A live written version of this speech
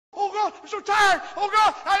Oh, God, I'm so tired. Oh,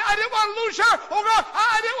 God, I didn't want to lose her. Oh, God,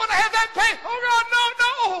 I didn't want to have that pain. Oh, God,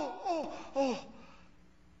 no. Oh.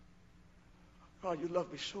 God, you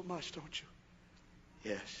love me so much, don't you?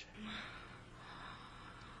 Yes.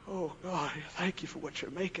 Oh, God, thank you for what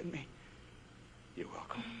you're making me. You're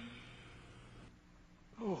welcome.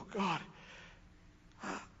 Oh, God.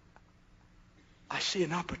 I see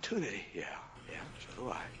an opportunity. Yeah, so do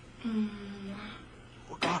I.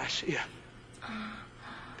 Oh, God, I see a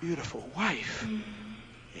beautiful wife.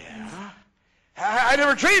 Yeah. I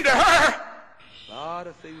never dreamed of her. A lot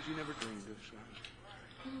of things you never dreamed of, son.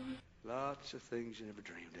 Lots of things you never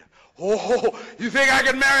dreamed of. Oh, you think I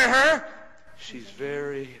could marry her? She's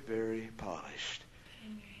very, very polished.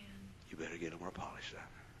 You better get her more polished,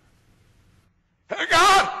 son.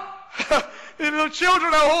 God! The little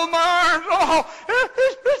children, I hold my arms. Oh,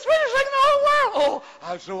 it's sweetest thing in the whole world. Oh,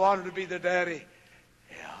 I'm so honored to be their daddy.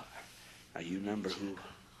 Yeah. Now you remember who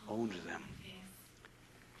owns them.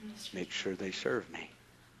 Make sure they serve me.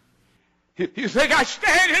 You think I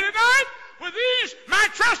stand here tonight with these, my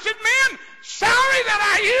trusted men, sorry that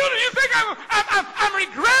I yielded? You think I'm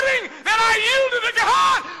regretting that I yielded to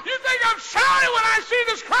God? You think I'm sorry when I see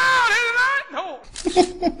this crowd here tonight? No.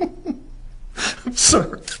 I'm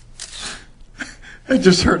sorry. I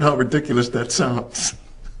just heard how ridiculous that sounds.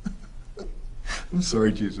 I'm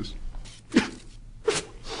sorry, Jesus.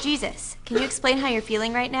 Jesus, can you explain how you're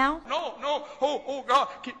feeling right now? No. Oh, God,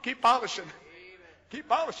 keep polishing. Keep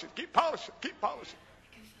polishing.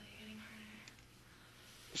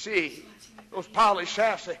 See, those polished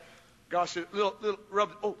shafts, gosh, little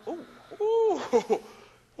rub. Oh.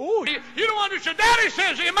 You don't understand. Your daddy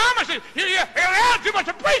says, your mama says, you're out too much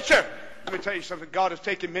a preacher. Let me tell you something. God has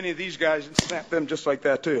taken many of these guys and snapped them just like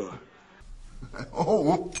that, too.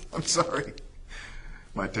 Oh, I'm sorry.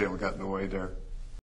 My tail got in the way there.